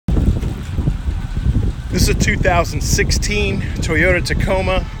This is a 2016 Toyota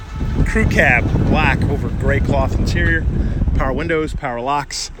Tacoma Crew Cab, black over gray cloth interior, power windows, power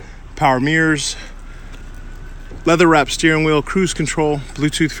locks, power mirrors, leather wrapped steering wheel, cruise control,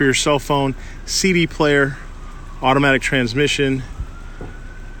 Bluetooth for your cell phone, CD player, automatic transmission,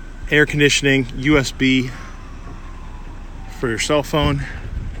 air conditioning, USB for your cell phone.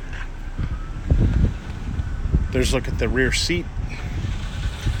 There's a look at the rear seat,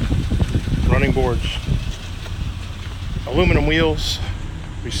 running boards, aluminum wheels,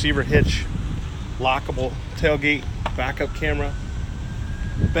 receiver hitch, lockable tailgate, backup camera,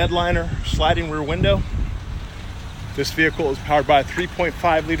 bed liner, sliding rear window. This vehicle is powered by a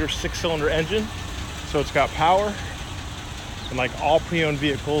 3.5 liter 6-cylinder engine, so it's got power. And like all pre-owned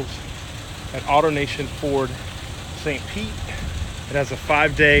vehicles at AutoNation Ford St. Pete, it has a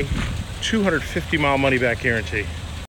 5-day 250-mile money-back guarantee.